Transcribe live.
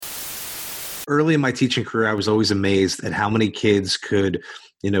early in my teaching career, I was always amazed at how many kids could,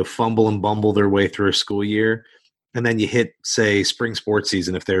 fumble and bumble their way through a school year. And then you hit, say, spring sports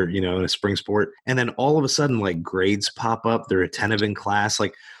season if they're, in a spring sport. And then all of a sudden, like, grades pop up. They're attentive in class.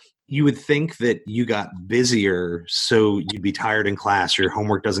 Like, you would think that you got busier so you'd be tired in class or your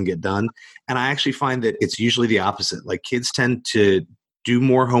homework doesn't get done. And I actually find that it's usually the opposite. Like, kids tend to do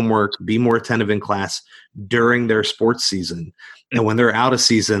more homework, be more attentive in class during their sports season. And when they're out of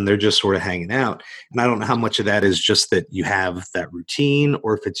season, they're just sort of hanging out. And I don't know how much of that is just that you have that routine,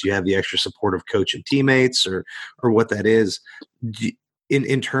 or if it's you have the extra support of coach and teammates, or what that is.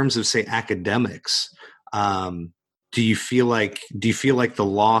 In terms of, say, academics, do you feel like the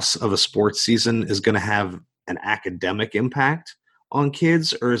loss of a sports season is going to have an academic impact on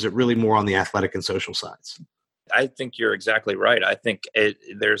kids, or is it really more on the athletic and social sides? I think you're exactly right. I think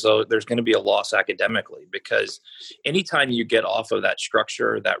there's going to be a loss academically, because anytime you get off of that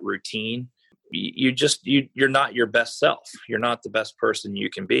structure, that routine, you're not your best self. You're not the best person you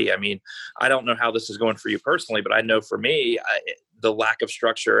can be. I mean, I don't know how this is going for you personally, but I know for me, the lack of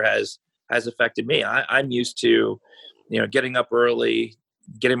structure has affected me. I'm used to, getting up early,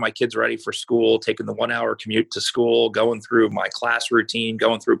 getting my kids ready for school, taking the 1 hour commute to school, going through my class routine,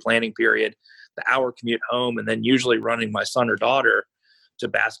 going through planning period, the hour commute home, and then usually running my son or daughter to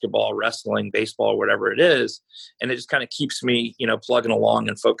basketball, wrestling, baseball, whatever it is. And it just kind of keeps me, plugging along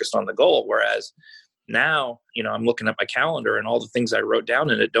and focused on the goal. Whereas now, I'm looking at my calendar and all the things I wrote down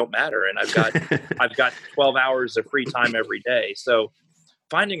in it don't matter. And I've got 12 hours of free time every day. So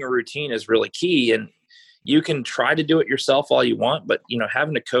finding a routine is really key. And you can try to do it yourself all you want, but,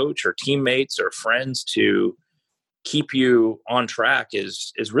 having a coach or teammates or friends to keep you on track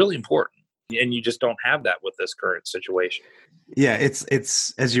is really important. And you just don't have that with this current situation. Yeah,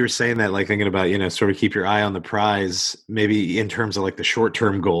 it's as you were saying that, like, thinking about, sort of keep your eye on the prize, maybe in terms of like the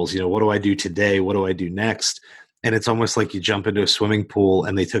short-term goals, what do I do today? What do I do next? And it's almost like you jump into a swimming pool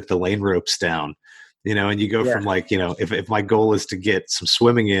and they took the lane ropes down, and you go from like, if my goal is to get some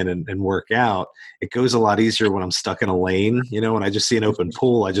swimming in and work out, it goes a lot easier when I'm stuck in a lane, when I just see an open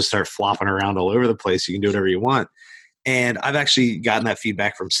pool, I just start flopping around all over the place. You can do whatever you want. And I've actually gotten that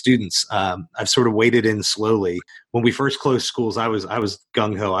feedback from students. I've sort of waded in slowly. When we first closed schools, I was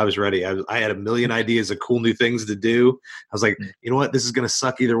gung-ho. I was ready. I had a million ideas of cool new things to do. I was like, you know what? This is going to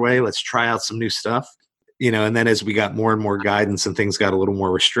suck either way. Let's try out some new stuff. And then as we got more and more guidance and things got a little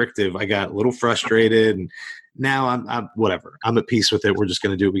more restrictive, I got a little frustrated. And now I'm whatever. I'm at peace with it. We're just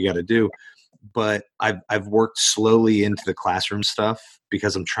going to do what we got to do. But I've worked slowly into the classroom stuff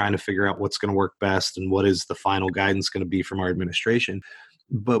because I'm trying to figure out what's going to work best and what is the final guidance going to be from our administration.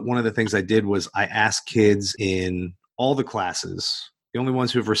 But one of the things I did was I asked kids in all the classes. The only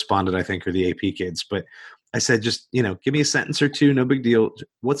ones who have responded, I think, are the AP kids. But I said, just, give me a sentence or two, no big deal.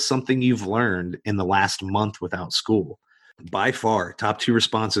 What's something you've learned in the last month without school? By far, top two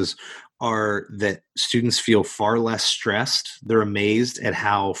responses are that students feel far less stressed. They're amazed at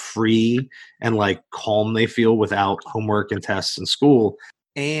how free and like calm they feel without homework and tests in school.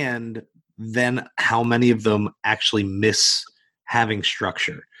 And then how many of them actually miss having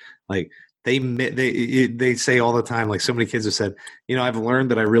structure. Like they say all the time, like so many kids have said, I've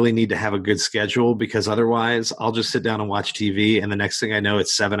learned that I really need to have a good schedule because otherwise I'll just sit down and watch TV. And the next thing I know,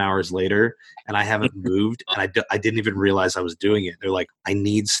 it's 7 hours later and I haven't moved. And I didn't even realize I was doing it. They're like, I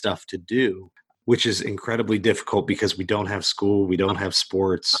need stuff to do, which is incredibly difficult because we don't have school. We don't have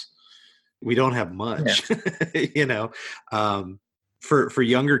sports. We don't have much, for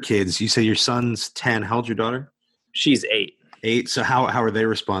younger kids. You say your son's 10. How old's your daughter? She's 8. 8. So how are they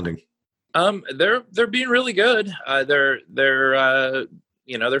responding? They're being really good. They're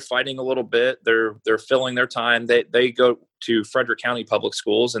fighting a little bit. They're filling their time. They go to Frederick County Public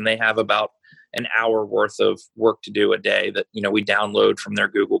Schools and they have about an hour worth of work to do a day that, we download from their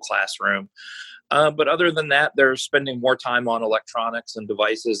Google Classroom. But other than that, they're spending more time on electronics and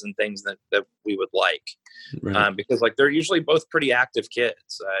devices and things that we would like. Right. Because like they're usually both pretty active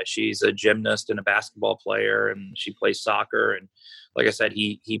kids. She's a gymnast and a basketball player, and she plays soccer. And like I said,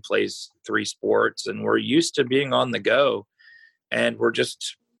 he plays 3 sports, and we're used to being on the go, and we're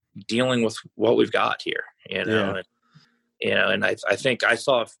just dealing with what we've got here, Yeah. And I think I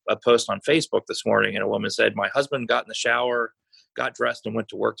saw a post on Facebook this morning, and a woman said, "My husband got in the shower, got dressed, and went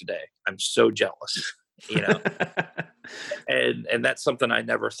to work today. I'm so jealous." And that's something I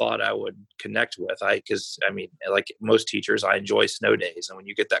never thought I would connect with. Because like most teachers, I enjoy snow days. And when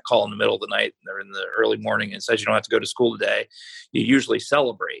you get that call in the middle of the night or in the early morning and says you don't have to go to school today, you usually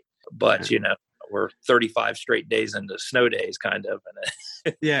celebrate. But, we're 35 straight days into snow days kind of,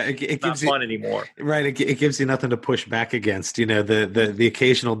 and Yeah, it not gives you fun anymore. right. It gives you nothing to push back against. The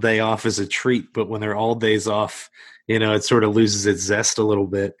occasional day off is a treat, but when they're all days off, it sort of loses its zest a little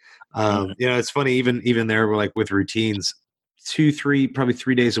bit. It's funny, even there, we're like with routines, 2, 3, probably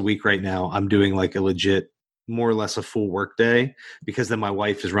 3 days a week right now, I'm doing like a legit, more or less a full work day, because then my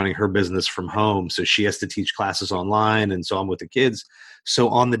wife is running her business from home. So she has to teach classes online. And so I'm with the kids. So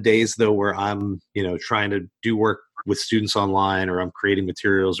on the days though, where I'm, trying to do work with students online, or I'm creating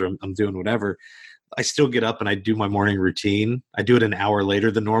materials, or I'm doing whatever, I still get up and I do my morning routine. I do it an hour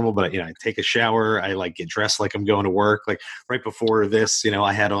later than normal, but I take a shower. I like get dressed like I'm going to work. Like right before this,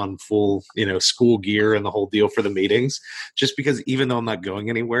 I had on full, school gear and the whole deal for the meetings, just because even though I'm not going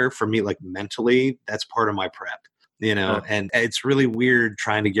anywhere, for me, like mentally, that's part of my prep, and it's really weird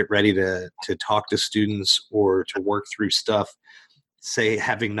trying to get ready to talk to students or to work through stuff, say,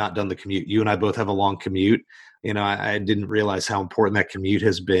 having not done the commute. You and I both have a long commute. I didn't realize how important that commute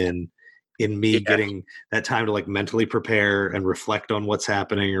has been in me getting that time to like mentally prepare and reflect on what's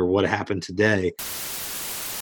happening or what happened today.